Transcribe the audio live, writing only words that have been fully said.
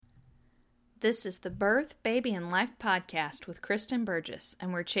This is the Birth, Baby, and Life podcast with Kristen Burgess,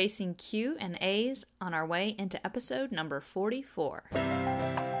 and we're chasing Q and A's on our way into episode number 44.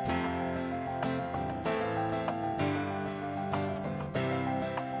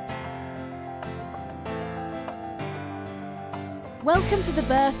 Welcome to the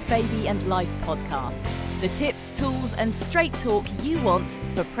Birth, Baby, and Life podcast. The tips, tools, and straight talk you want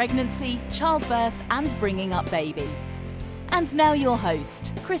for pregnancy, childbirth, and bringing up baby. And now your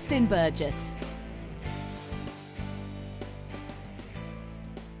host, Kristen Burgess.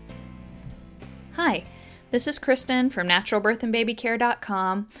 Hi, this is Kristen from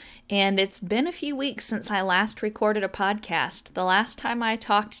naturalbirthandbabycare.com, and it's been a few weeks since I last recorded a podcast. The last time I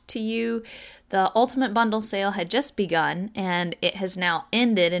talked to you, the Ultimate Bundle sale had just begun, and it has now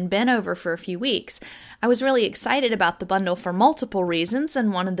ended and been over for a few weeks. I was really excited about the bundle for multiple reasons,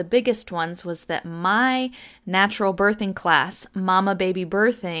 and one of the biggest ones was that my natural birthing class, Mama Baby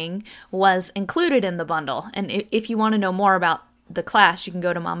Birthing, was included in the bundle. And if you want to know more about the class, you can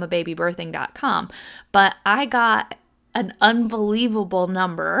go to mamababybirthing.com. But I got an unbelievable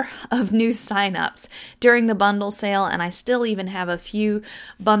number of new signups during the bundle sale, and I still even have a few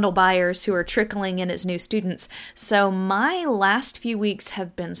bundle buyers who are trickling in as new students. So my last few weeks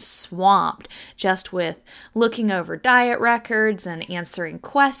have been swamped just with looking over diet records and answering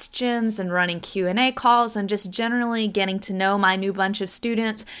questions and running Q&A calls and just generally getting to know my new bunch of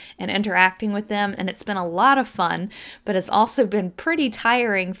students and interacting with them. And it's been a lot of fun, but it's also been pretty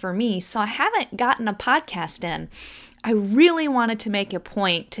tiring for me. So I haven't gotten a podcast in. I really wanted to make a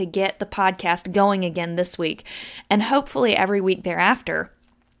point to get the podcast going again this week and hopefully every week thereafter.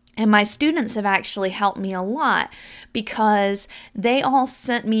 And my students have actually helped me a lot because they all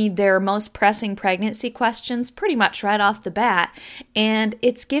sent me their most pressing pregnancy questions pretty much right off the bat. And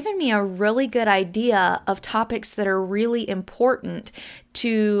it's given me a really good idea of topics that are really important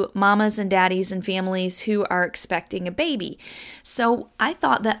to mamas and daddies and families who are expecting a baby. So I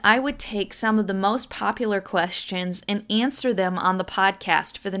thought that I would take some of the most popular questions and answer them on the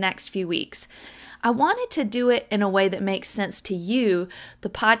podcast for the next few weeks. I wanted to do it in a way that makes sense to you, the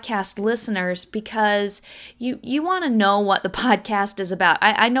podcast listeners, because you want to know what the podcast is about.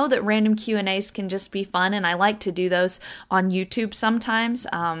 I know that random Q&As can just be fun, and I like to do those on YouTube sometimes.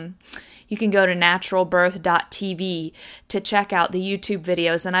 You can go to naturalbirth.tv to check out the YouTube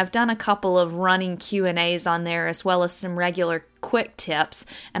videos, and I've done a couple of running Q&As on there as well as some regular quick tips,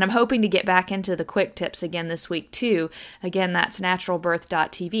 and I'm hoping to get back into the quick tips again this week too. Again, that's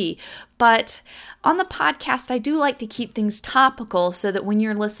naturalbirth.tv. But on the podcast, I do like to keep things topical so that when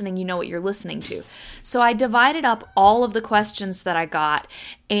you're listening, you know what you're listening to. So I divided up all of the questions that I got,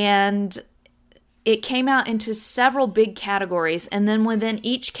 and it came out into several big categories, and then within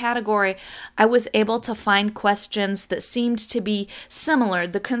each category, I was able to find questions that seemed to be similar.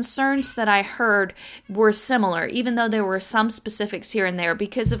 The concerns that I heard were similar, even though there were some specifics here and there,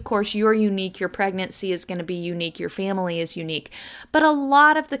 because of course you're unique, your pregnancy is going to be unique, your family is unique. But a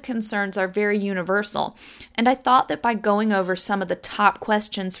lot of the concerns are very universal, and I thought that by going over some of the top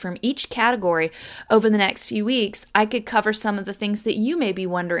questions from each category over the next few weeks, I could cover some of the things that you may be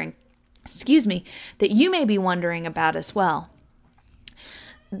wondering. That you may be wondering about as well.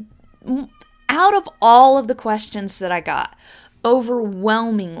 Out of all of the questions that I got,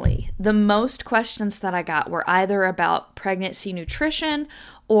 overwhelmingly, the most questions that I got were either about pregnancy nutrition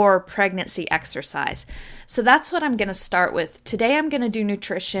or pregnancy exercise. So that's what I'm going to start with. Today I'm going to do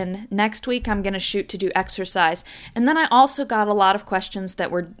nutrition. Next week I'm going to shoot to do exercise. And then I also got a lot of questions that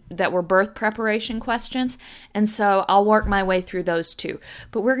were birth preparation questions, and so I'll work my way through those too.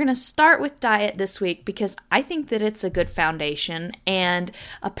 But we're going to start with diet this week because I think that it's a good foundation, and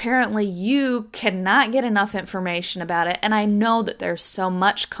apparently you cannot get enough information about it, and I know that there's so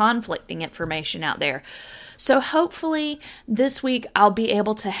much conflicting information out there. So hopefully this week I'll be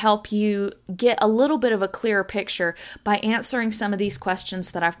able to help you get a little bit of a clearer picture by answering some of these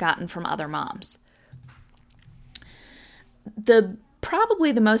questions that I've gotten from other moms.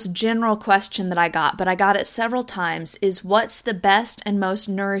 Probably the most general question that I got, but I got it several times, is what's the best and most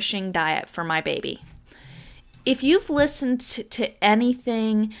nourishing diet for my baby? If you've listened to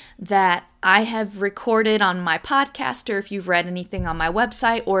anything that I have recorded on my podcast, or if you've read anything on my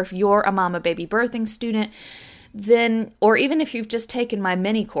website, or if you're a Mama Baby Birthing student, then, or even if you've just taken my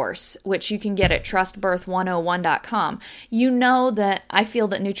mini course, which you can get at trustbirth101.com, you know that I feel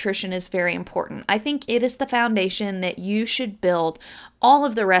that nutrition is very important. I think it is the foundation that you should build all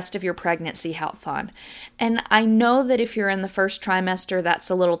of the rest of your pregnancy health on. And I know that if you're in the first trimester, that's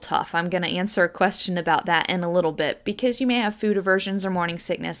a little tough. I'm going to answer a question about that in a little bit because you may have food aversions or morning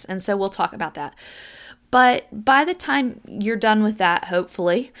sickness, and so we'll talk about that. But by the time you're done with that,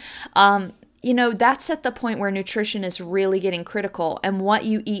 hopefully, that's at the point where nutrition is really getting critical and what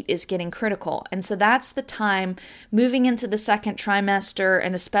you eat is getting critical. And so that's the time moving into the second trimester,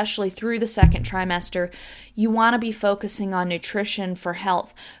 and especially through the second trimester, you want to be focusing on nutrition for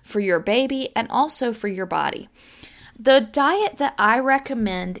health for your baby and also for your body. The diet that I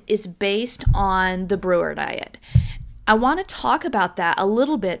recommend is based on the Brewer diet. I want to talk about that a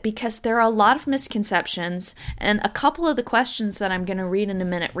little bit because there are a lot of misconceptions, and a couple of the questions that I'm going to read in a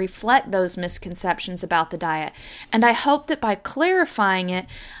minute reflect those misconceptions about the diet. And I hope that by clarifying it,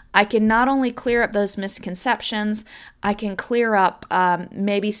 I can not only clear up those misconceptions, I can clear up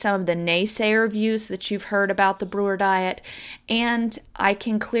maybe some of the naysayer views that you've heard about the Brewer diet, and I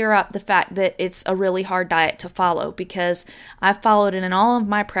can clear up the fact that it's a really hard diet to follow, because I've followed it in all of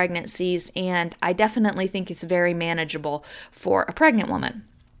my pregnancies, and I definitely think it's very manageable for a pregnant woman.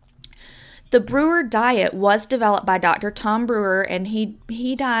 The Brewer diet was developed by Dr. Tom Brewer, and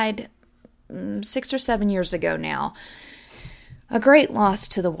he died 6 or 7 years ago now. A great loss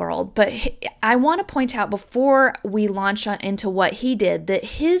to the world, but I want to point out before we launch into what he did that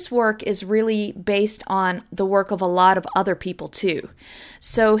his work is really based on the work of a lot of other people too.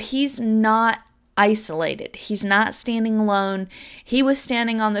 So he's not isolated. He's not standing alone. He was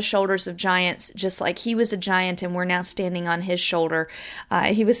standing on the shoulders of giants, just like he was a giant and we're now standing on his shoulder.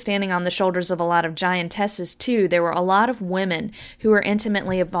 He was standing on the shoulders of a lot of giantesses too. There were a lot of women who were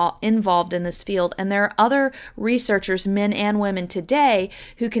intimately involved in this field, and there are other researchers, men and women today,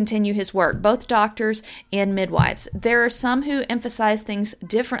 who continue his work, both doctors and midwives. There are some who emphasize things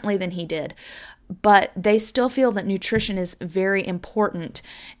differently than he did, but they still feel that nutrition is very important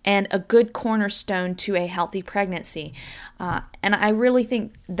and a good cornerstone to a healthy pregnancy. And I really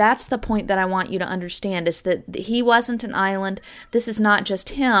think that's the point that I want you to understand, is that he wasn't an island. This is not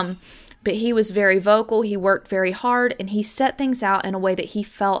just him, but he was very vocal, he worked very hard, and he set things out in a way that he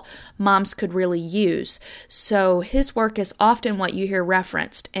felt moms could really use. So his work is often what you hear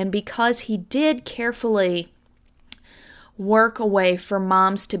referenced. And because he did carefully work a way for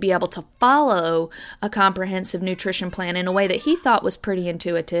moms to be able to follow a comprehensive nutrition plan in a way that he thought was pretty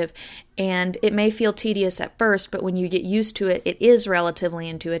intuitive. And it may feel tedious at first, but when you get used to it, it is relatively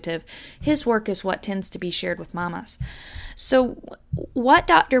intuitive. His work is what tends to be shared with mamas. So what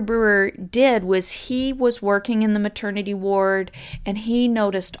Dr. Brewer did was he was working in the maternity ward, and he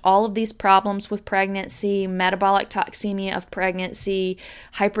noticed all of these problems with pregnancy, metabolic toxemia of pregnancy,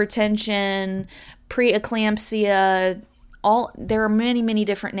 hypertension, preeclampsia. There are many, many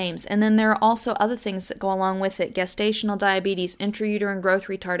different names. And then there are also other things that go along with it: gestational diabetes, intrauterine growth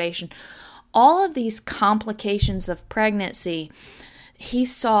retardation. All of these complications of pregnancy, he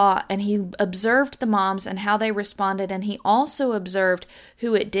saw, and he observed the moms and how they responded, and he also observed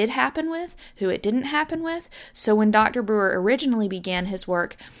who it did happen with, who it didn't happen with. So when Dr. Brewer originally began his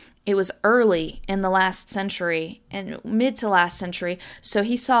work, it was early in the last century and mid to last century. So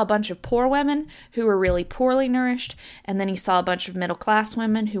he saw a bunch of poor women who were really poorly nourished, and then he saw a bunch of middle-class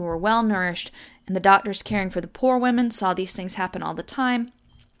women who were well-nourished, and the doctors caring for the poor women saw these things happen all the time.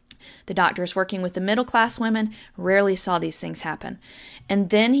 The doctors working with the middle-class women rarely saw these things happen. And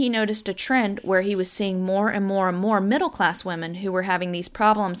then he noticed a trend where he was seeing more and more and more middle-class women who were having these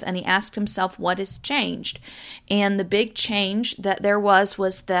problems, and he asked himself, what has changed? And the big change that there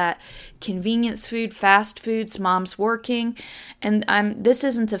was that convenience food, fast foods, moms working, and this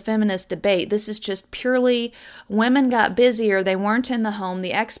isn't a feminist debate. This is just purely women got busier. They weren't in the home.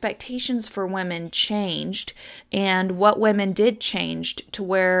 The expectations for women changed, and what women did changed to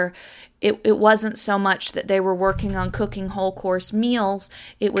where it wasn't so much that they were working on cooking whole course meals.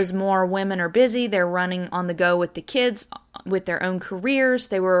 It was more women are busy. They're running on the go with the kids, with their own careers.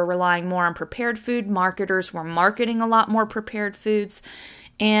 They were relying more on prepared food. Marketers were marketing a lot more prepared foods.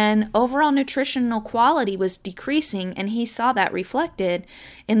 And overall nutritional quality was decreasing, and he saw that reflected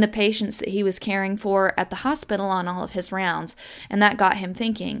in the patients that he was caring for at the hospital on all of his rounds. And that got him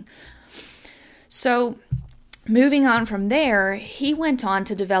thinking. So moving on from there, he went on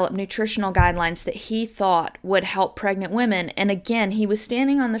to develop nutritional guidelines that he thought would help pregnant women. And again, he was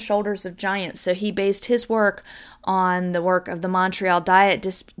standing on the shoulders of giants, so he based his work on the work of the Montreal Diet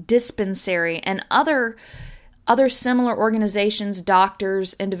Dispensary and other similar organizations,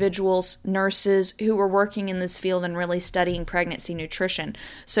 doctors, individuals, nurses who were working in this field and really studying pregnancy nutrition.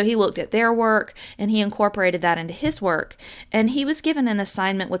 So he looked at their work and he incorporated that into his work. And he was given an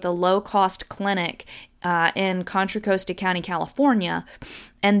assignment with a low-cost clinic in Contra Costa County, California.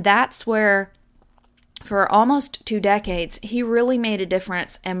 And that's where, for almost 2 decades, he really made a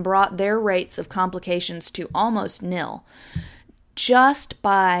difference and brought their rates of complications to almost nil, just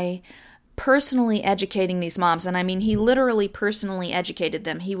by personally educating these moms. And I mean, he literally personally educated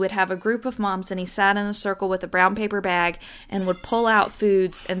them. He would have a group of moms and he sat in a circle with a brown paper bag and would pull out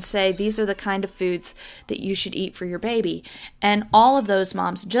foods and say, these are the kind of foods that you should eat for your baby. And all of those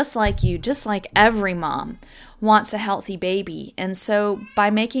moms, just like you, just like every mom, wants a healthy baby. And so by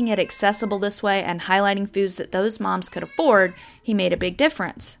making it accessible this way and highlighting foods that those moms could afford, he made a big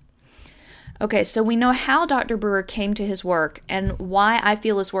difference. Okay, so we know how Dr. Brewer came to his work and why I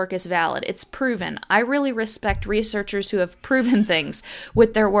feel his work is valid. It's proven. I really respect researchers who have proven things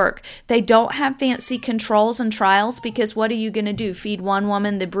with their work. They don't have fancy controls and trials, because what are you going to do? Feed one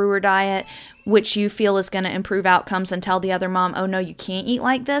woman the Brewer diet, which you feel is going to improve outcomes, and tell the other mom, oh no, you can't eat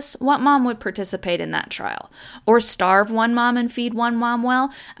like this? What mom would participate in that trial? Or starve one mom and feed one mom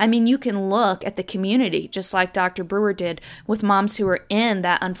well? I mean, you can look at the community, just like Dr. Brewer did with moms who are in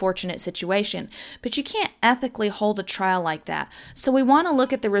that unfortunate situation. But you can't ethically hold a trial like that. So we want to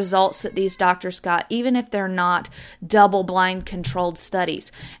look at the results that these doctors got, even if they're not double-blind controlled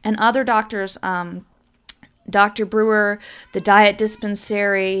studies. And other doctors, Dr. Brewer, the Diet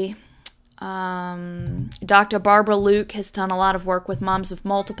Dispensary, Dr. Barbara Luke has done a lot of work with moms of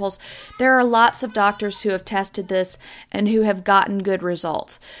multiples. There are lots of doctors who have tested this and who have gotten good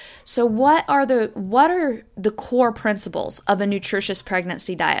results. So what are the core principles of a nutritious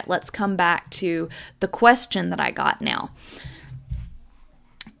pregnancy diet? Let's come back to the question that I got now.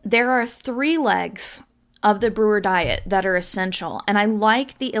 There are 3 legs of the Brewer diet that are essential. And I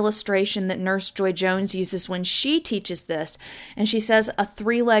like the illustration that Nurse Joy Jones uses when she teaches this. And she says a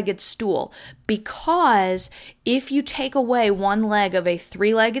 3-legged stool, because if you take away one leg of a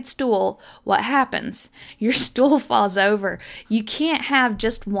 3-legged stool, what happens? Your stool falls over. You can't have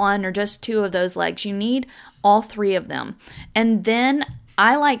just one or just 2 of those legs. You need all 3 of them. And then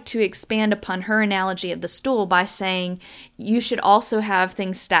I like to expand upon her analogy of the stool by saying you should also have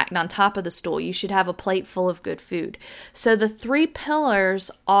things stacked on top of the stool. You should have a plate full of good food. So the 3 pillars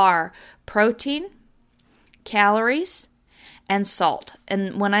are protein, calories, and salt.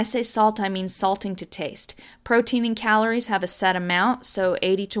 And when I say salt, I mean salting to taste. Protein and calories have a set amount, so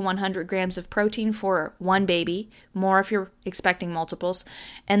 80 to 100 grams of protein for one baby, more if you're expecting multiples,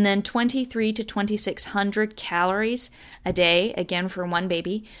 and then 23 to 2,600 calories a day, again for one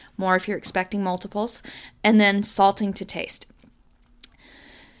baby, more if you're expecting multiples, and then salting to taste.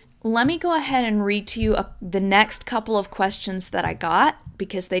 Let me go ahead and read to you the next couple of questions that I got,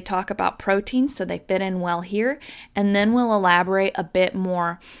 because they talk about protein, so they fit in well here, and then we'll elaborate a bit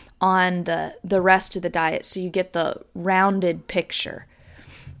more on the rest of the diet so you get the rounded picture.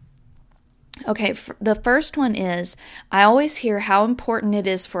 Okay, the first one is, I always hear how important it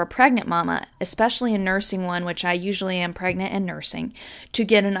is for a pregnant mama, especially a nursing one, which I usually am pregnant and nursing, to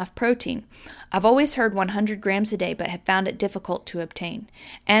get enough protein. I've always heard 100 grams a day, but have found it difficult to obtain.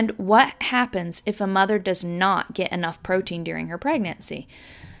 And what happens if a mother does not get enough protein during her pregnancy?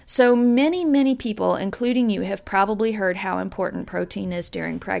 So many people, including you, have probably heard how important protein is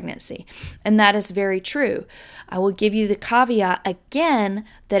during pregnancy. And that is very true. I will give you the caveat again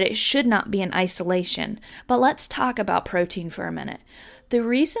that it should not be in isolation. But let's talk about protein for a minute. The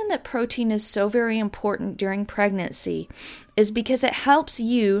reason that protein is so very important during pregnancy is because it helps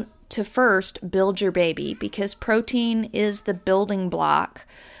you to first build your baby, because protein is the building block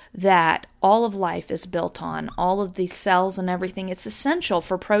that all of life is built on, all of these cells and everything. It's essential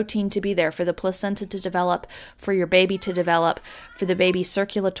for protein to be there, for the placenta to develop, for your baby to develop, for the baby's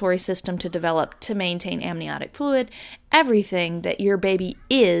circulatory system to develop, to maintain amniotic fluid. Everything that your baby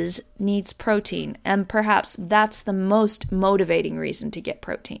is needs protein, and perhaps that's the most motivating reason to get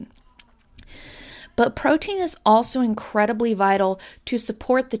protein. But protein is also incredibly vital to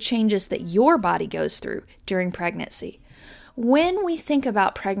support the changes that your body goes through during pregnancy. When we think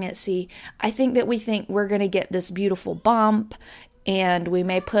about pregnancy, I think that we think we're going to get this beautiful bump, and we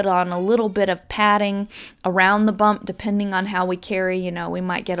may put on a little bit of padding around the bump depending on how we carry. You know, we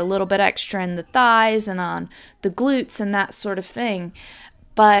might get a little bit extra in the thighs and on the glutes and that sort of thing.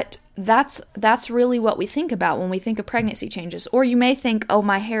 But that's really what we think about when we think of pregnancy changes. Or you may think, oh,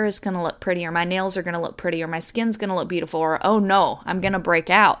 my hair is going to look pretty, or my nails are going to look pretty, or my skin's going to look beautiful, or oh no, I'm going to break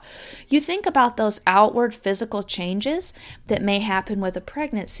out. You think about those outward physical changes that may happen with a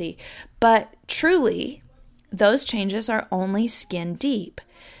pregnancy, but truly, those changes are only skin deep.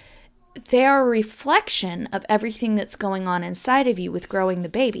 They are a reflection of everything that's going on inside of you with growing the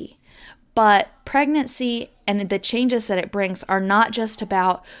baby. But pregnancy and the changes that it brings are not just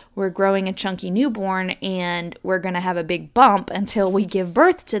about we're growing a chunky newborn and we're going to have a big bump until we give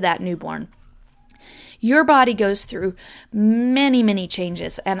birth to that newborn. Your body goes through many, many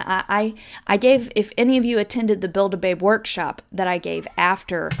changes. And I gave, if any of you attended the Build-A-Babe workshop that I gave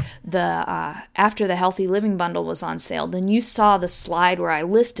after the Healthy Living Bundle was on sale, then you saw the slide where I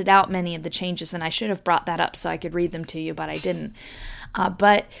listed out many of the changes, and I should have brought that up so I could read them to you, but I didn't.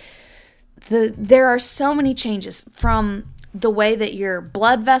 There are so many changes, from the way that your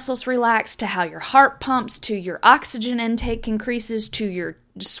blood vessels relax, to how your heart pumps, to your oxygen intake increases, to your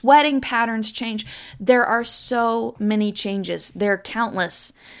sweating patterns change. There are so many changes. They're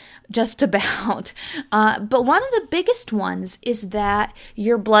countless, just about. But one of the biggest ones is that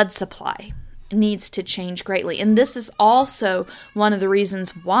your blood supply needs to change greatly. And this is also one of the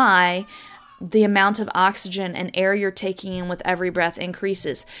reasons why the amount of oxygen and air you're taking in with every breath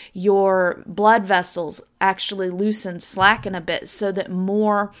increases. Your blood vessels actually loosen, slacken a bit so that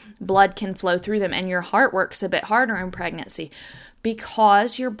more blood can flow through them, and your heart works a bit harder in pregnancy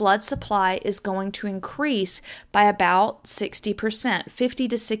because your blood supply is going to increase by about 60%, 50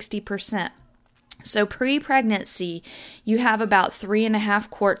 to 60%. So pre-pregnancy, you have about 3.5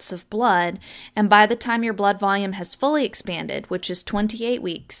 quarts of blood, and by the time your blood volume has fully expanded, which is 28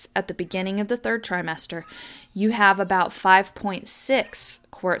 weeks at the beginning of the third trimester, you have about 5.6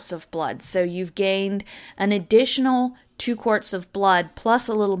 quarts of blood. So you've gained an additional 2 quarts of blood plus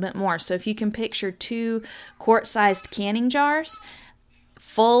a little bit more. So if you can picture 2 quart-sized canning jars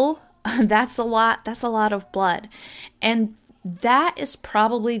full, that's a lot of blood. And that is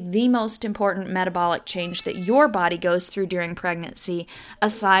probably the most important metabolic change that your body goes through during pregnancy,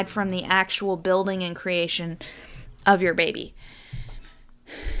 aside from the actual building and creation of your baby.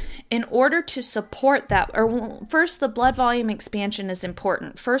 In order to support that, first, the blood volume expansion is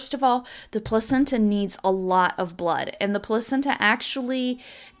important. First of all, the placenta needs a lot of blood, and the placenta actually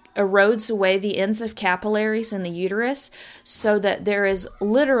erodes away the ends of capillaries in the uterus so that there is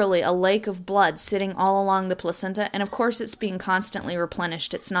literally a lake of blood sitting all along the placenta. And of course, it's being constantly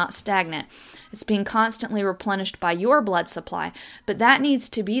replenished. It's not stagnant. It's being constantly replenished by your blood supply. But that needs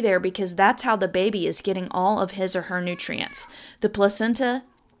to be there because that's how the baby is getting all of his or her nutrients. The placenta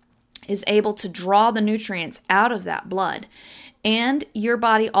is able to draw the nutrients out of that blood. And your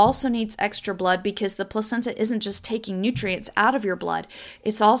body also needs extra blood because the placenta isn't just taking nutrients out of your blood,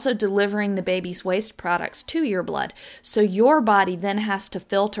 it's also delivering the baby's waste products to your blood. So your body then has to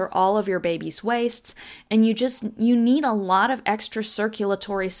filter all of your baby's wastes, and you need a lot of extra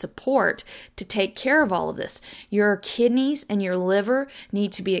circulatory support to take care of all of this. Your kidneys and your liver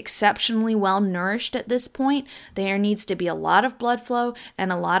need to be exceptionally well nourished at this point. There needs to be a lot of blood flow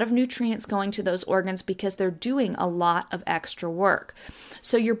and a lot of nutrients going to those organs because they're doing a lot of extra work.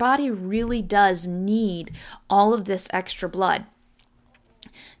 So your body really does need all of this extra blood.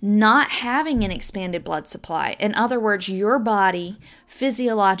 Not having an expanded blood supply, in other words, your body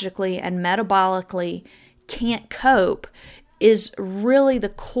physiologically and metabolically can't cope, is really the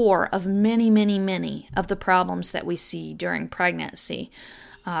core of many, many, many of the problems that we see during pregnancy,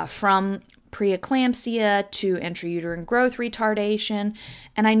 from preeclampsia to intrauterine growth retardation.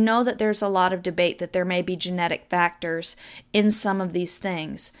 And I know that there's a lot of debate that there may be genetic factors in some of these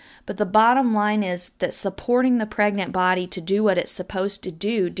things. But the bottom line is that supporting the pregnant body to do what it's supposed to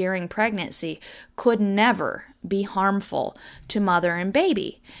do during pregnancy could never be harmful to mother and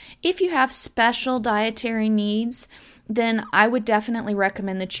baby. If you have special dietary needs, then I would definitely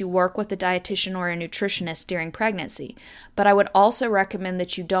recommend that you work with a dietitian or a nutritionist during pregnancy. But I would also recommend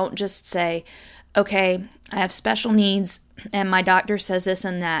that you don't just say, okay, I have special needs and my doctor says this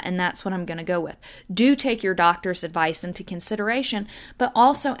and that's what I'm going to go with. Do take your doctor's advice into consideration, but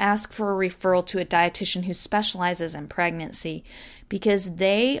also ask for a referral to a dietitian who specializes in pregnancy, because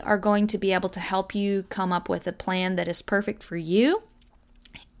they are going to be able to help you come up with a plan that is perfect for you.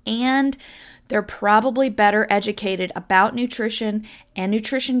 And they're probably better educated about nutrition and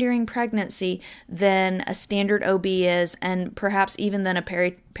nutrition during pregnancy than a standard OB is, and perhaps even than a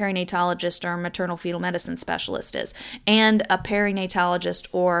perinatologist or maternal fetal medicine specialist is. And a perinatologist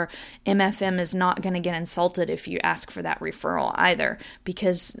or MFM is not going to get insulted if you ask for that referral either,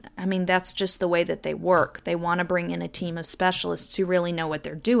 because, that's just the way that they work. They want to bring in a team of specialists who really know what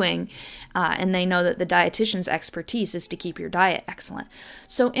they're doing, and they know that the dietitian's expertise is to keep your diet excellent.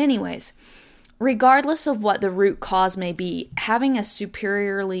 So anyways, regardless of what the root cause may be, having a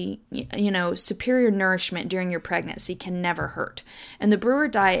superior nourishment during your pregnancy can never hurt. And the Brewer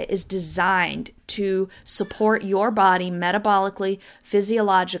diet is designed to support your body metabolically,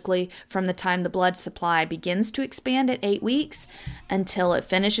 physiologically, from the time the blood supply begins to expand at 8 weeks until it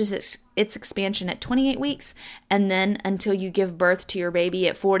finishes its expansion at 28 weeks, and then until you give birth to your baby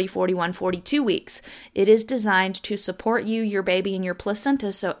at 40, 41, 42 weeks. It is designed to support you, your baby, and your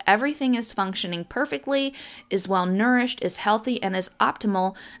placenta so everything is functioning perfectly, is well nourished, is healthy, and is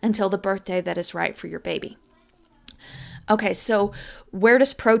optimal until the birthday that is right for your baby. Okay, so where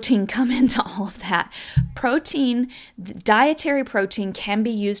does protein come into all of that? Dietary protein can be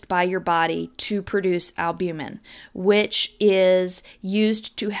used by your body to produce albumin, which is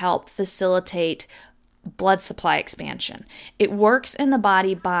used to help facilitate blood supply expansion. It works in the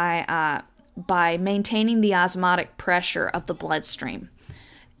body by maintaining the osmotic pressure of the bloodstream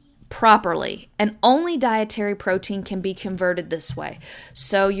properly, and only dietary protein can be converted this way.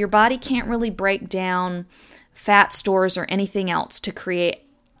 So your body can't really break down fat stores or anything else to create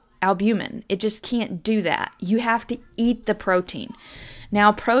albumin. It just can't do that. You have to eat the protein.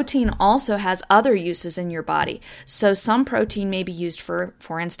 Now, protein also has other uses in your body. So some protein may be used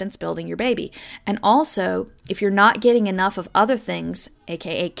for instance, building your baby. And also, if you're not getting enough of other things,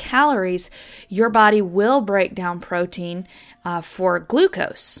 aka calories, your body will break down protein for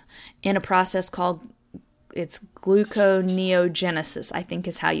glucose in a process called it's gluconeogenesis, I think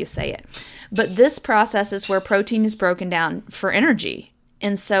is how you say it. But this process is where protein is broken down for energy.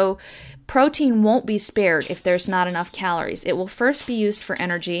 And so protein won't be spared if there's not enough calories. It will first be used for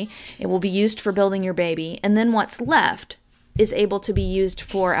energy. It will be used for building your baby. And then what's left is able to be used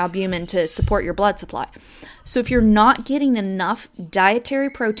for albumin to support your blood supply. So if you're not getting enough dietary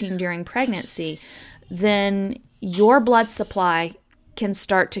protein during pregnancy, then your blood supply can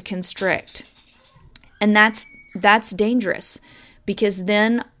start to constrict. And that's dangerous, because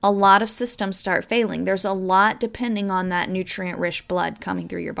then a lot of systems start failing. There's a lot depending on that nutrient-rich blood coming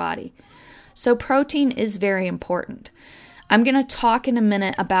through your body. So protein is very important. I'm going to talk in a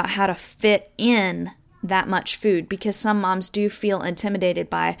minute about how to fit in that much food, because some moms do feel intimidated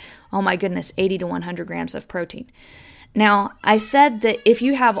by, oh my goodness, 80 to 100 grams of protein. Now, I said that if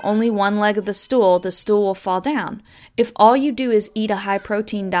you have only one leg of the stool will fall down. If all you do is eat a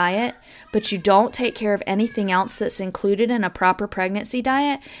high-protein diet, but you don't take care of anything else that's included in a proper pregnancy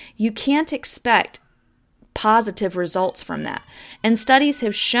diet, you can't expect positive results from that. And studies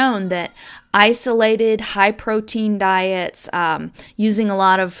have shown that isolated high-protein diets, using a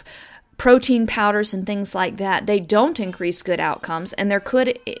lot of protein powders and things like that, they don't increase good outcomes, and there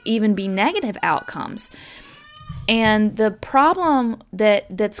could even be negative outcomes. And the problem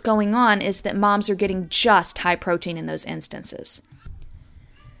that's going on is that moms are getting just high protein in those instances.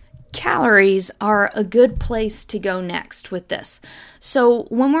 Calories are a good place to go next with this. So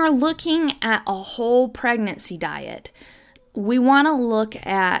when we're looking at a whole pregnancy diet, we want to look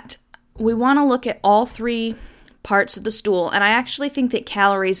at all three parts of the stool, and I actually think that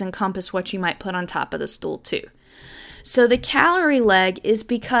calories encompass what you might put on top of the stool too. So the calorie leg is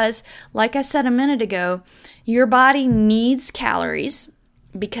because, like I said a minute ago, your body needs calories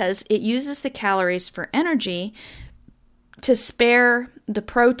because it uses the calories for energy to spare the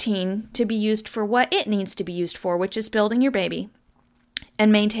protein to be used for what it needs to be used for, which is building your baby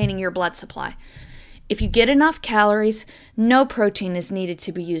and maintaining your blood supply. If you get enough calories, no protein is needed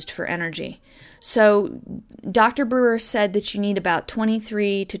to be used for energy. So Dr. Brewer said that you need about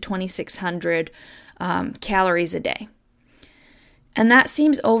 2,300 to 2,600 calories a day. And that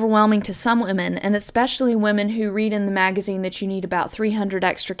seems overwhelming to some women, and especially women who read in the magazine that you need about 300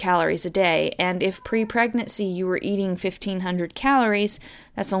 extra calories a day. And if pre-pregnancy you were eating 1,500 calories,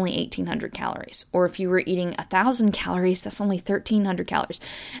 that's only 1,800 calories. Or if you were eating 1,000 calories, that's only 1,300 calories.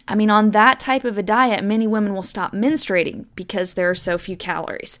 I mean, on that type of a diet, many women will stop menstruating because there are so few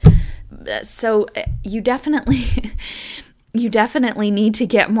calories. So you definitely need to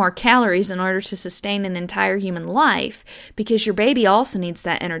get more calories in order to sustain an entire human life, because your baby also needs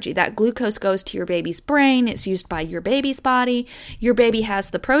that energy. That glucose goes to your baby's brain. It's used by your baby's body. Your baby has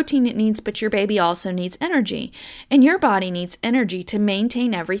the protein it needs, but your baby also needs energy. And your body needs energy to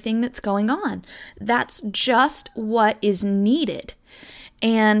maintain everything that's going on. That's just what is needed.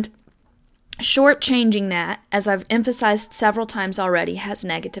 And shortchanging that, as I've emphasized several times already, has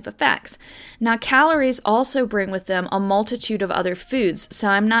negative effects. Now, calories also bring with them a multitude of other foods, so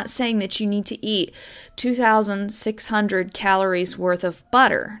I'm not saying that you need to eat 2,600 calories worth of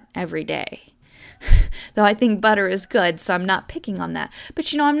butter every day. Though I think butter is good, so I'm not picking on that.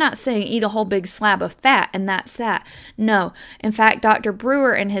 But I'm not saying eat a whole big slab of fat and that's that. No. In fact, Dr.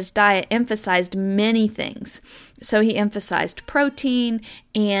 Brewer in his diet emphasized many things. So he emphasized protein,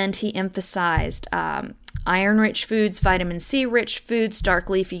 and he emphasized iron-rich foods, vitamin C-rich foods, dark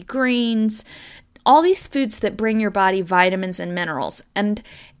leafy greens, all these foods that bring your body vitamins and minerals. And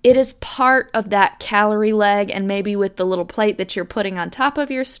it is part of that calorie leg, and maybe with the little plate that you're putting on top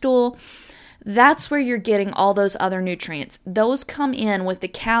of your stool, that's where you're getting all those other nutrients. Those come in with the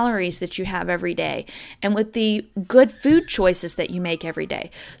calories that you have every day and with the good food choices that you make every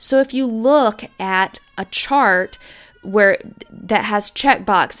day. So if you look at a chart that has check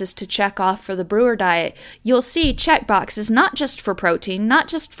boxes to check off for the brewer diet, you'll see check boxes not just for protein, not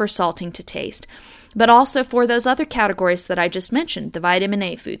just for salting to taste, but also for those other categories that I just mentioned, the vitamin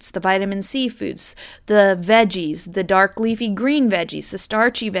A foods, the vitamin C foods, the veggies, the dark leafy green veggies, the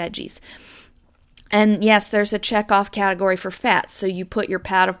starchy veggies. And yes, there's a check-off category for fats, so you put your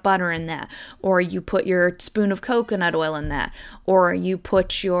pat of butter in that, or you put your spoon of coconut oil in that, or you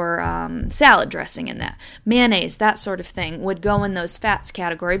put your salad dressing in that. Mayonnaise, that sort of thing, would go in those fats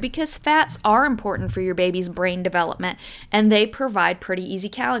category because fats are important for your baby's brain development, and they provide pretty easy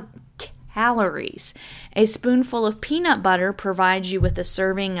calories. A spoonful of peanut butter provides you with a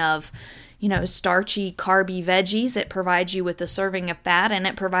serving of starchy, carby veggies. It provides you with a serving of fat, and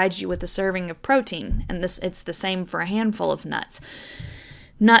it provides you with a serving of protein. And it's the same for a handful of nuts.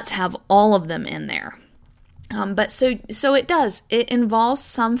 Nuts have all of them in there. But it involves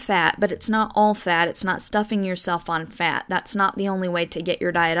some fat, but it's not all fat. It's not stuffing yourself on fat. That's not the only way to get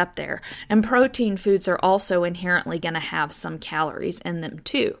your diet up there. And protein foods are also inherently going to have some calories in them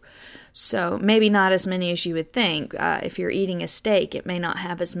too. So maybe not as many as you would think. If you're eating a steak, it may not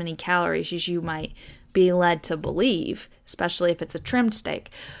have as many calories as you might be led to believe, especially if it's a trimmed steak.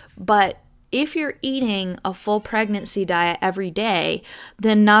 But if you're eating a full pregnancy diet every day,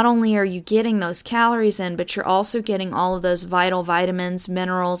 then not only are you getting those calories in, but you're also getting all of those vital vitamins,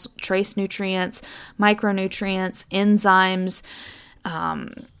 minerals, trace nutrients, micronutrients, enzymes,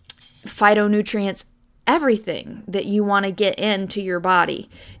 phytonutrients. Everything that you want to get into your body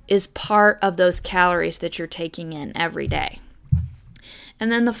is part of those calories that you're taking in every day.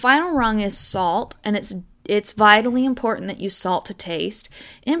 And then the final rung is salt, and it's vitally important that you salt to taste.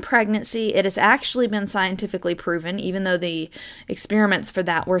 In pregnancy, it has actually been scientifically proven, even though the experiments for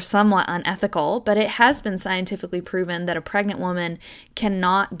that were somewhat unethical, but it has been scientifically proven that a pregnant woman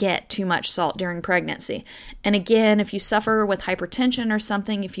cannot get too much salt during pregnancy. And again, if you suffer with hypertension or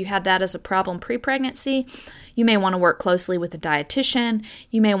something, if you had that as a problem pre-pregnancy, you may want to work closely with a dietitian.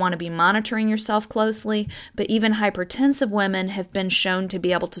 You may want to be monitoring yourself closely, but even hypertensive women have been shown to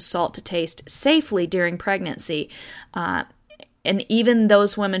be able to salt to taste safely during pregnancy. And even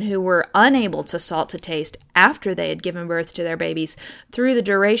those women who were unable to salt to taste after they had given birth to their babies, through the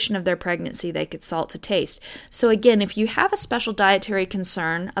duration of their pregnancy, they could salt to taste. So again, if you have a special dietary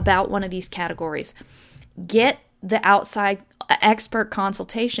concern about one of these categories, get the outside expert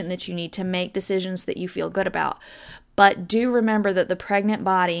consultation that you need to make decisions that you feel good about. But do remember that the pregnant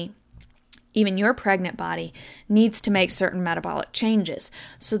body, even your pregnant body, needs to make certain metabolic changes.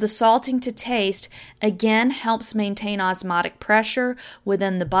 So the salting to taste, again, helps maintain osmotic pressure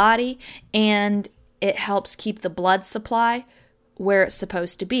within the body, and it helps keep the blood supply where it's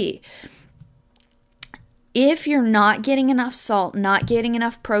supposed to be. If you're not getting enough salt, not getting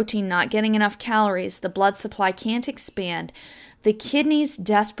enough protein, not getting enough calories, the blood supply can't expand. The kidneys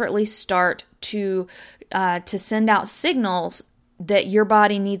desperately start to send out signals that your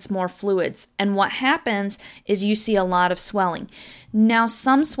body needs more fluids. And what happens is you see a lot of swelling. Now,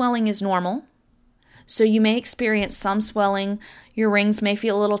 some swelling is normal. So you may experience some swelling. Your rings may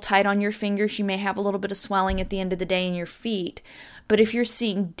feel a little tight on your fingers. You may have a little bit of swelling at the end of the day in your feet. But if you're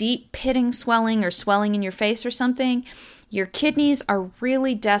seeing deep pitting swelling or swelling in your face or something, your kidneys are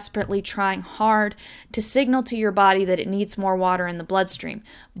really desperately trying hard to signal to your body that it needs more water in the bloodstream.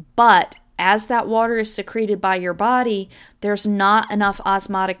 But as that water is secreted by your body, there's not enough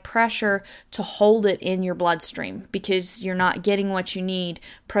osmotic pressure to hold it in your bloodstream because you're not getting what you need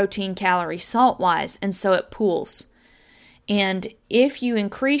protein, calorie, salt-wise, and so it pools. And if you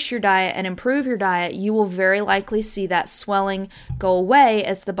increase your diet and improve your diet, you will very likely see that swelling go away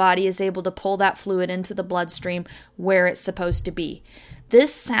as the body is able to pull that fluid into the bloodstream where it's supposed to be.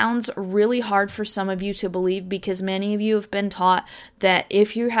 This sounds really hard for some of you to believe because many of you have been taught that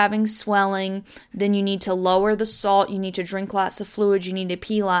if you're having swelling, then you need to lower the salt, you need to drink lots of fluids, you need to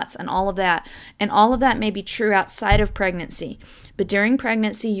pee lots, and all of that. And all of that may be true outside of pregnancy. But during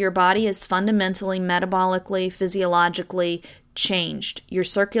pregnancy, your body is fundamentally, metabolically, physiologically changed. Your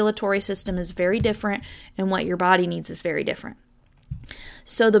circulatory system is very different, and what your body needs is very different.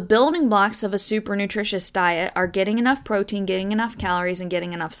 So the building blocks of a super nutritious diet are getting enough protein, getting enough calories, and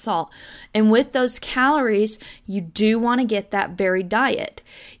getting enough salt. And with those calories, you do want to get that varied diet.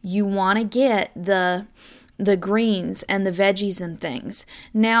 You want to get the greens and the veggies and things.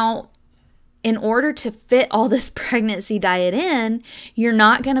 Now, in order to fit all this pregnancy diet in, you're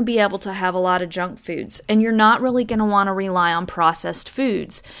not going to be able to have a lot of junk foods, and you're not really going to want to rely on processed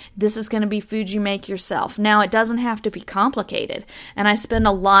foods. This is going to be foods you make yourself. Now, it doesn't have to be complicated, and I spend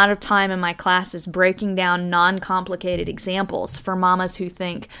a lot of time in my classes breaking down non-complicated examples for mamas who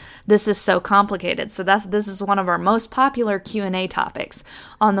think this is so complicated. So this is one of our most popular Q&A topics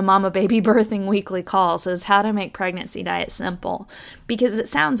on the Mama Baby Birthing Weekly calls, is how to make pregnancy diet simple, because it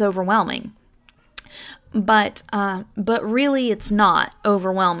sounds overwhelming. But really it's not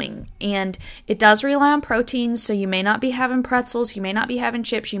overwhelming, and it does rely on proteins, so you may not be having pretzels, you may not be having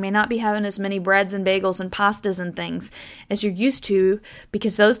chips, you may not be having as many breads and bagels and pastas and things as you're used to,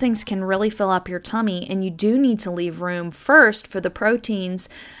 because those things can really fill up your tummy, and you do need to leave room first for the proteins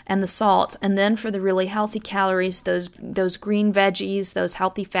and the salts, and then for the really healthy calories, those green veggies, those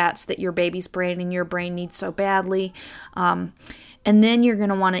healthy fats that your baby's brain and your brain needs so badly. And then you're going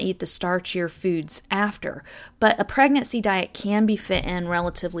to want to eat the starchier foods after. But a pregnancy diet can be fit in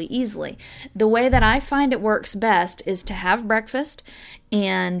relatively easily. The way that I find it works best is to have breakfast,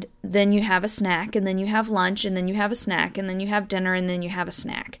 and then you have a snack, and then you have lunch, and then you have a snack, and then you have dinner, and then you have a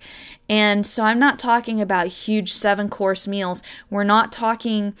snack. And so I'm not talking about huge 7-course meals. We're not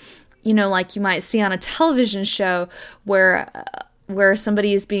talking, like you might see on a television show where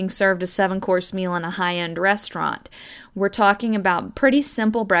somebody is being served a 7-course meal in a high-end restaurant. We're talking about pretty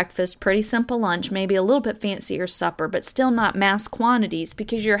simple breakfast, pretty simple lunch, maybe a little bit fancier supper, but still not mass quantities,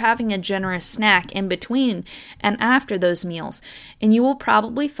 because you're having a generous snack in between and after those meals. And you will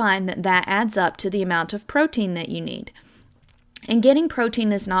probably find that adds up to the amount of protein that you need. And getting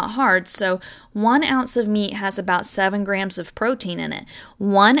protein is not hard, so 1 ounce of meat has about 7 grams of protein in it.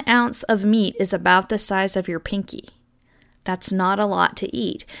 1 ounce of meat is about the size of your pinky. That's not a lot to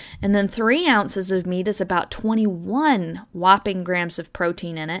eat. And then 3 ounces of meat is about 21 whopping grams of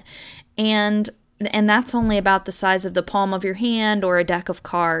protein in it. And that's only about the size of the palm of your hand or a deck of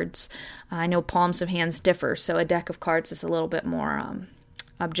cards. I know palms of hands differ, so a deck of cards is a little bit more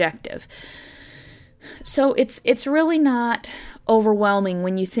objective. So it's really not overwhelming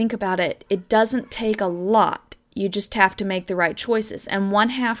when you think about it. It doesn't take a lot. You just have to make the right choices. And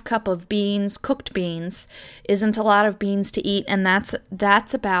 1/2 cup of beans, cooked beans, isn't a lot of beans to eat, and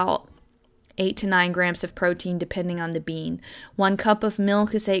that's about 8 to 9 grams of protein depending on the bean. 1 cup of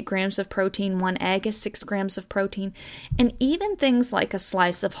milk is 8 grams of protein, 1 egg is 6 grams of protein, and even things like a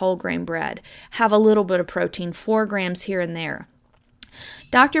slice of whole grain bread have a little bit of protein, 4 grams here and there.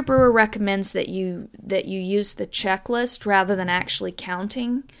 Dr. Brewer recommends that you use the checklist rather than actually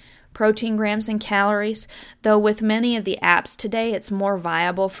counting protein grams and calories, though with many of the apps today, it's more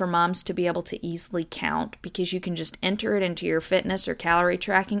viable for moms to be able to easily count, because you can just enter it into your fitness or calorie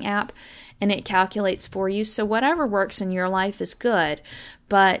tracking app and it calculates for you. So whatever works in your life is good.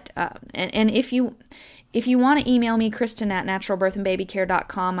 But and if you want to email me, Kristen at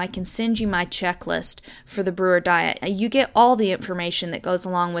naturalbirthandbabycare.com, I can send you my checklist for the Brewer diet. You get all the information that goes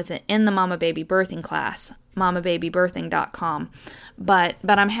along with it in the Mama Baby Birthing class, mamababybirthing.com. But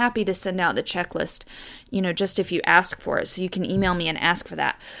I'm happy to send out the checklist, just if you ask for it. So you can email me and ask for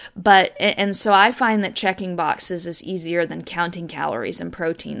that. And so I find that checking boxes is easier than counting calories and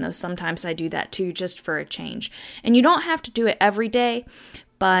protein, though sometimes I do that too, just for a change. And you don't have to do it every day.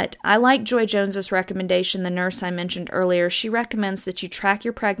 But I like Joy Jones's recommendation, the nurse I mentioned earlier. She recommends that you track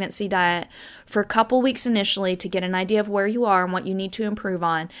your pregnancy diet for a couple weeks initially to get an idea of where you are and what you need to improve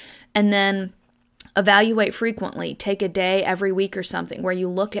on, and then evaluate frequently. Take a day every week or something where you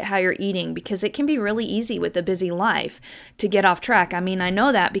look at how you're eating, because it can be really easy with a busy life to get off track. I mean, I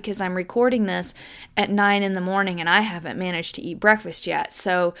know that because I'm recording this at 9 in the morning and I haven't managed to eat breakfast yet.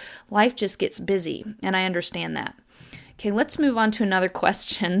 So life just gets busy, and I understand that. Okay, let's move on to another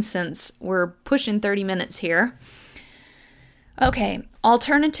question since we're pushing 30 minutes here. Okay,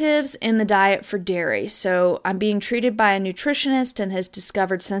 alternatives in the diet for dairy. So I'm being treated by a nutritionist and has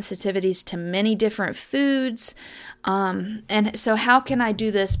discovered sensitivities to many different foods. And so how can I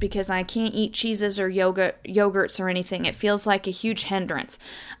do this, because I can't eat cheeses or yogurts or anything? It feels like a huge hindrance.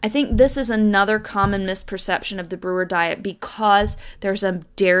 I think this is another common misperception of the Brewer diet, because there's a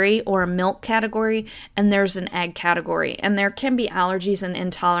dairy or a milk category and there's an egg category, and there can be allergies and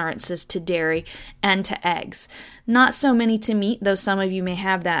intolerances to dairy and to eggs. Not so many to meat, though some of you may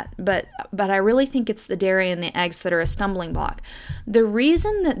have that, but I really think it's the dairy and the eggs that are a stumbling block. The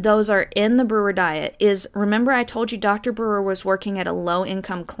reason that those are in the Brewer diet is, remember I told you Dr. Brewer was working at a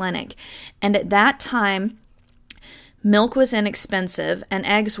low-income clinic, and at that time, milk was inexpensive, and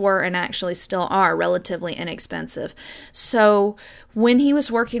eggs were, and actually still are, relatively inexpensive. So when he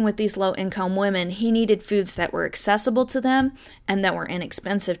was working with these low-income women, he needed foods that were accessible to them and that were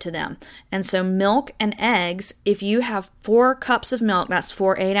inexpensive to them. And so milk and eggs, if you have 4 cups of milk, that's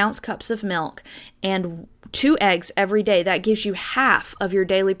 4 8-ounce cups of milk, and 2 eggs every day, that gives you half of your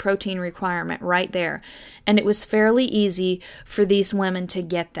daily protein requirement right there. And it was fairly easy for these women to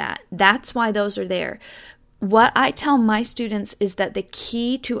get that. That's why those are there. What I tell my students is that the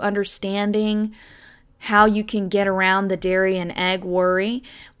key to understanding how you can get around the dairy and egg worry,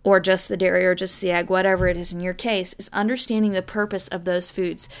 or just the dairy or just the egg, whatever it is in your case, is understanding the purpose of those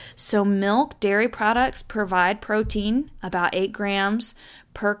foods. So milk, dairy products provide protein, about 8 grams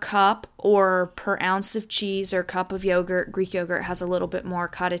per cup or per ounce of cheese or cup of yogurt. Greek yogurt has a little bit more.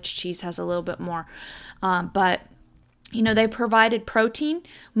 Cottage cheese has a little bit more. But they provided protein.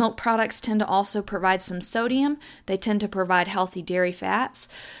 Milk products tend to also provide some sodium. They tend to provide healthy dairy fats.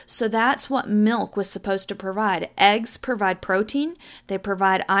 So that's what milk was supposed to provide. Eggs provide protein. They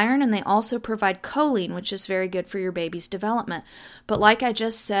provide iron, and they also provide choline, which is very good for your baby's development. But like I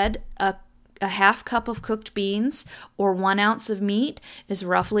just said, a half cup of cooked beans or 1 ounce of meat is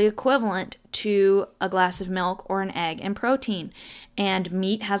roughly equivalent to a glass of milk or an egg in protein. And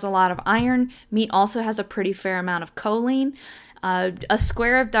meat has a lot of iron. Meat also has a pretty fair amount of choline. A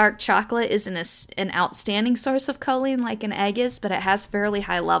square of dark chocolate is an outstanding source of choline like an egg is, but it has fairly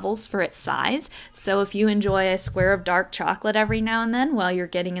high levels for its size. So if you enjoy a square of dark chocolate every now and then, well, you're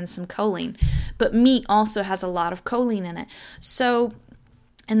getting in some choline. But meat also has a lot of choline in it.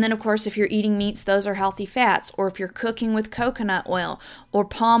 And then, of course, if you're eating meats, those are healthy fats. Or if you're cooking with coconut oil or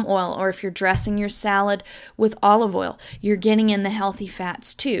palm oil, or if you're dressing your salad with olive oil, you're getting in the healthy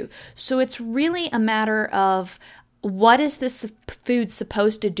fats too. So it's really a matter of, what is this food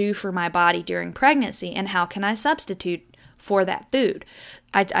supposed to do for my body during pregnancy, and how can I substitute for that food?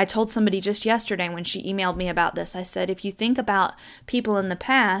 I told somebody just yesterday when she emailed me about this, I said, if you think about people in the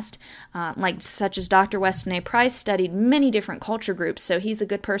past, such as Dr. Weston A. Price studied many different culture groups, so he's a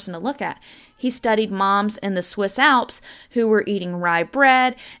good person to look at. He studied moms in the Swiss Alps who were eating rye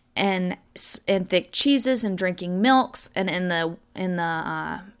bread and thick cheeses and drinking milks, and in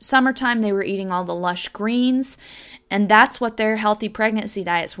the summertime they were eating all the lush greens, and that's what their healthy pregnancy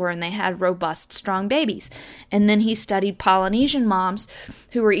diets were, and they had robust, strong babies. And then he studied Polynesian moms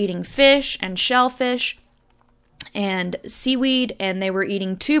who were eating fish and shellfish and seaweed, and they were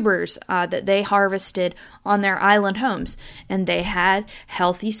eating tubers that they harvested on their island homes, and they had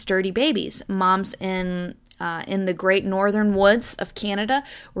healthy, sturdy babies. Moms in the great northern woods of Canada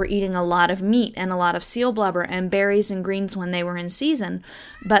were eating a lot of meat and a lot of seal blubber and berries and greens when they were in season.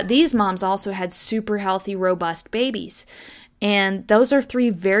 But these moms also had super healthy, robust babies. And those are 3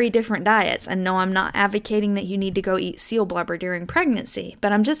 very different diets. And no, I'm not advocating that you need to go eat seal blubber during pregnancy,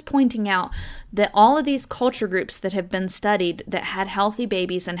 but I'm just pointing out that all of these culture groups that have been studied that had healthy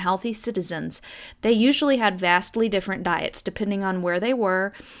babies and healthy citizens, they usually had vastly different diets depending on where they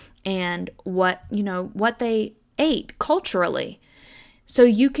were and what they ate culturally. So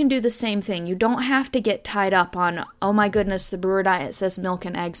you can do the same thing. You don't have to get tied up on, oh my goodness, the Brewer diet says milk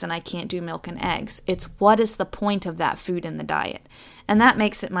and eggs and I can't do milk and eggs. It's what is the point of that food in the diet? And that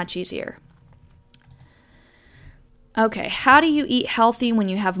makes it much easier. Okay, how do you eat healthy when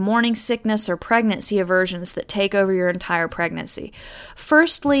you have morning sickness or pregnancy aversions that take over your entire pregnancy?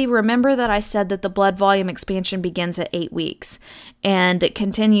 Firstly, remember that I said that the blood volume expansion begins at 8 weeks and it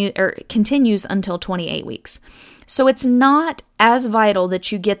continues until 28 weeks. So it's not as vital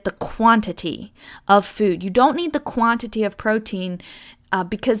that you get the quantity of food. You don't need the quantity of protein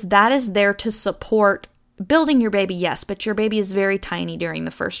because that is there to support building your baby, yes, but your baby is very tiny during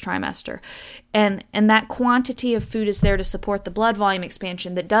the first trimester. And that quantity of food is there to support the blood volume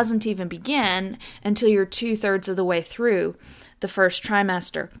expansion that doesn't even begin until you're 2/3 of the way through the first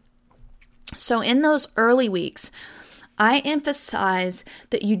trimester. So in those early weeks, I emphasize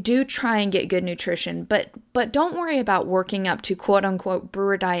that you do try and get good nutrition, but don't worry about working up to quote-unquote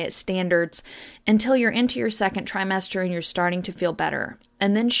Brewer diet standards until you're into your second trimester and you're starting to feel better.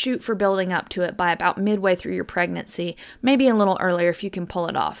 And then shoot for building up to it by about midway through your pregnancy, maybe a little earlier if you can pull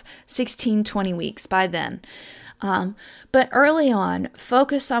it off, 16, 20 weeks by then. But early on,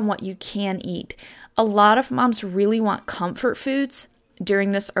 focus on what you can eat. A lot of moms really want comfort foods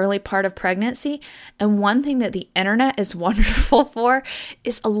during this early part of pregnancy. And one thing that the internet is wonderful for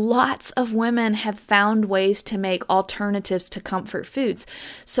is lots of women have found ways to make alternatives to comfort foods.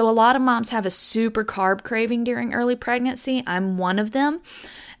 So a lot of moms have a super carb craving during early pregnancy. I'm one of them.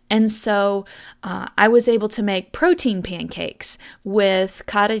 And so I was able to make protein pancakes with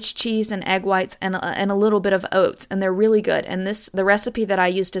cottage cheese and egg whites and a little bit of oats, and they're really good. And the recipe that I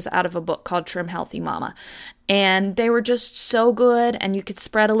used is out of a book called Trim Healthy Mama. And they were just so good, and you could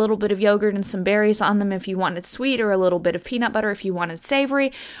spread a little bit of yogurt and some berries on them if you wanted sweet, or a little bit of peanut butter if you wanted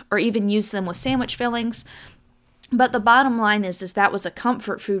savory, or even use them with sandwich fillings. But the bottom line is that was a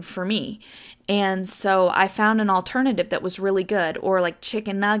comfort food for me. And so I found an alternative that was really good, or like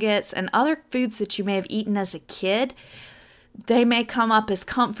chicken nuggets and other foods that you may have eaten as a kid. They may come up as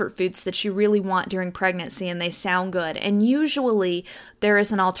comfort foods that you really want during pregnancy, and they sound good. And usually there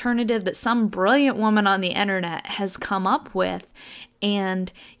is an alternative that some brilliant woman on the internet has come up with,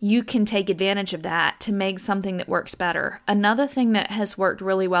 and you can take advantage of that to make something that works better. Another thing that has worked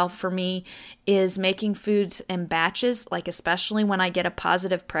really well for me is making foods in batches, like especially when I get a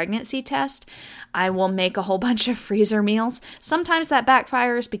positive pregnancy test. I will make a whole bunch of freezer meals. Sometimes that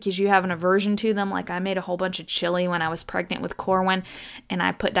backfires because you have an aversion to them. Like I made a whole bunch of chili when I was pregnant with Corwin, and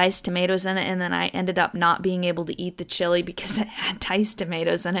I put diced tomatoes in it, and then I ended up not being able to eat the chili because it had diced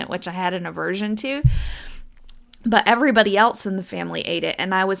tomatoes in it, which I had an aversion to. But everybody else in the family ate it,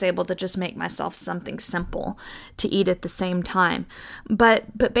 and I was able to just make myself something simple to eat at the same time.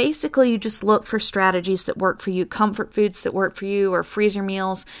 But basically, you just look for strategies that work for you, comfort foods that work for you, or freezer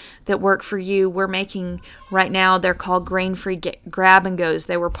meals that work for you. We're making, right now, they're called grain-free grab-and-goes.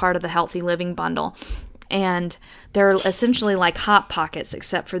 They were part of the Healthy Living Bundle. And they're essentially like Hot Pockets,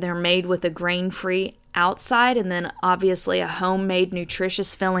 except for they're made with a grain-free outside, and then obviously a homemade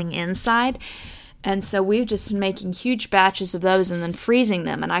nutritious filling inside. And so we've just been making huge batches of those and then freezing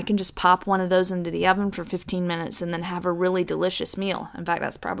them. And I can just pop one of those into the oven for 15 minutes and then have a really delicious meal. In fact,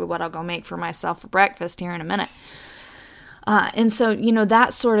 that's probably what I'll go make for myself for breakfast here in a minute. And so,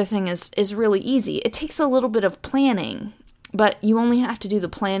 that sort of thing is really easy. It takes a little bit of planning, but you only have to do the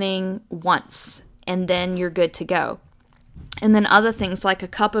planning once, and then you're good to go. And then other things like a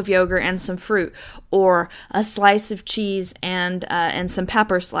cup of yogurt and some fruit, or a slice of cheese and some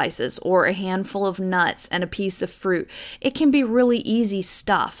pepper slices, or a handful of nuts and a piece of fruit. It can be really easy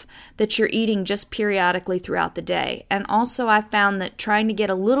stuff that you're eating just periodically throughout the day. And also I found that trying to get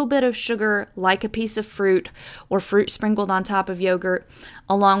a little bit of sugar, like a piece of fruit or fruit sprinkled on top of yogurt,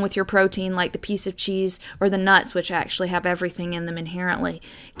 along with your protein like the piece of cheese or the nuts, which actually have everything in them inherently,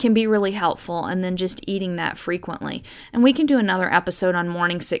 can be really helpful. And then just eating that frequently. And we can do another episode on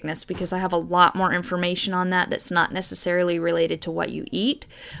morning sickness because I have a lot more information on that that's not necessarily related to what you eat,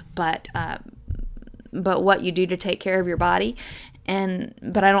 but what you do to take care of your body.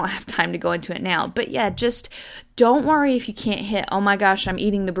 But I don't have time to go into it now. But yeah, just don't worry if you can't hit, oh my gosh, I'm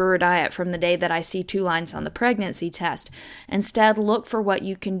eating the Brewer diet from the day that I see 2 lines on the pregnancy test. Instead, look for what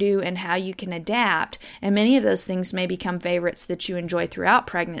you can do and how you can adapt. And many of those things may become favorites that you enjoy throughout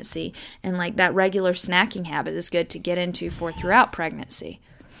pregnancy. And like that regular snacking habit is good to get into for throughout pregnancy.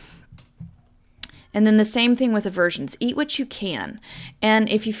 And then the same thing with aversions. Eat what you can. And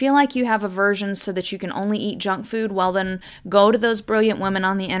if you feel like you have aversions so that you can only eat junk food, well then go to those brilliant women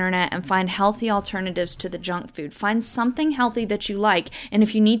on the internet and find healthy alternatives to the junk food. Find something healthy that you like. And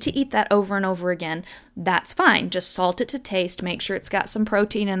if you need to eat that over and over again, that's fine. Just salt it to taste. Make sure it's got some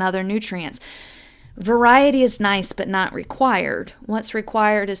protein and other nutrients. Variety is nice, but not required. What's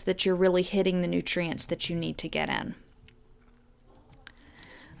required is that you're really hitting the nutrients that you need to get in.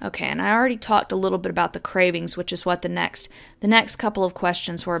 Okay, and I already talked a little bit about the cravings, which is what the next couple of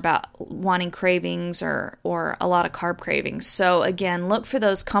questions were about, wanting cravings or a lot of carb cravings. So again, look for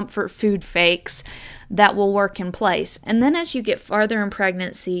those comfort food fakes that will work in place. And then as you get farther in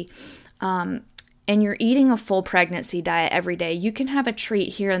pregnancy, and you're eating a full pregnancy diet every day, you can have a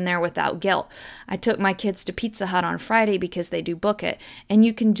treat here and there without guilt. I took my kids to Pizza Hut on Friday because they do book it, and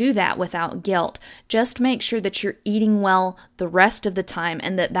you can do that without guilt. Just make sure that you're eating well the rest of the time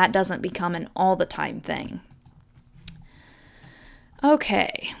and that doesn't become an all the time thing.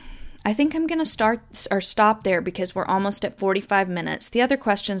 Okay. I think I'm going to stop there because we're almost at 45 minutes. The other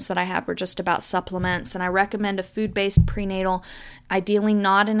questions that I had were just about supplements, and I recommend a food-based prenatal, ideally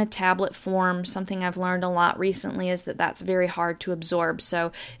not in a tablet form. Something I've learned a lot recently is that that's very hard to absorb.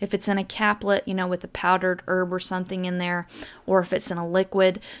 So if it's in a caplet, with a powdered herb or something in there, or if it's in a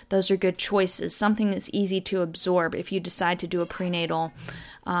liquid, those are good choices. Something that's easy to absorb if you decide to do a prenatal.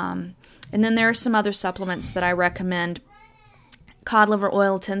 And then there are some other supplements that I recommend. Cod liver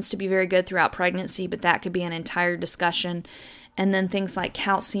oil tends to be very good throughout pregnancy, but that could be an entire discussion. and then things like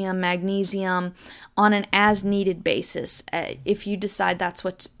calcium, magnesium on an as-needed basis. If you decide that's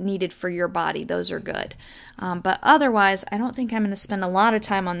what's needed for your body, those are good. But otherwise, I don't think I'm going to spend a lot of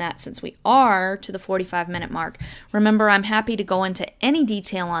time on that since we are to the 45-minute mark. Remember, I'm happy to go into any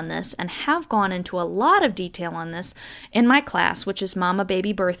detail on this and have gone into a lot of detail on this in my class, which is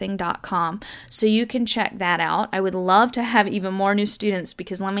mamababybirthing.com. So you can check that out. I would love to have even more new students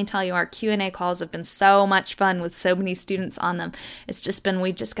because let me tell you, our Q&A calls have been so much fun with so many students on them.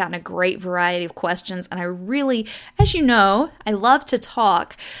 We've just gotten a great variety of questions. And I really, as you know, I love to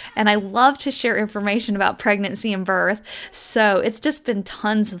talk and I love to share information about pregnancy and birth. So it's just been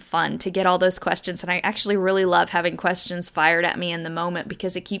tons of fun to get all those questions. And I actually really love having questions fired at me in the moment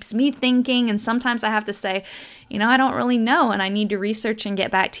because it keeps me thinking. And sometimes I have to say, I don't really know and I need to research and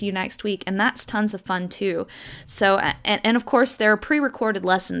get back to you next week. And that's tons of fun too. So, and of course, there are pre-recorded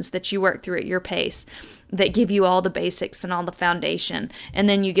lessons that you work through at your pace that give you all the basics and all the foundation. And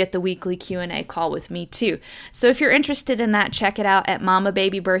then you get the weekly Q&A call with me too. So if you're interested in that, check it out at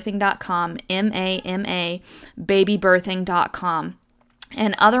mamababybirthing.com, MAMA babybirthing.com.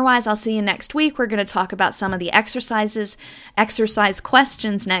 And otherwise, I'll see you next week. We're going to talk about some of the exercise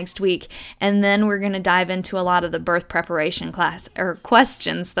questions next week. And then we're going to dive into a lot of the birth preparation class or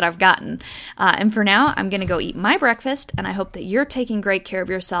questions that I've gotten. And for now, I'm going to go eat my breakfast. And I hope that you're taking great care of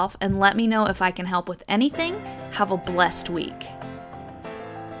yourself. And let me know if I can help with anything. Have a blessed week.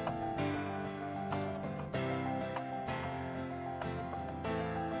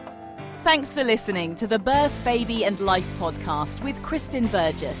 Thanks for listening to the Birth, Baby and Life podcast with Kristen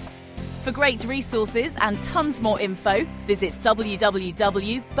Burgess. For great resources and tons more info, visit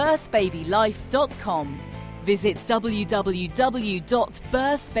www.birthbabylife.com. Visit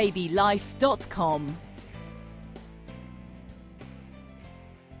www.birthbabylife.com.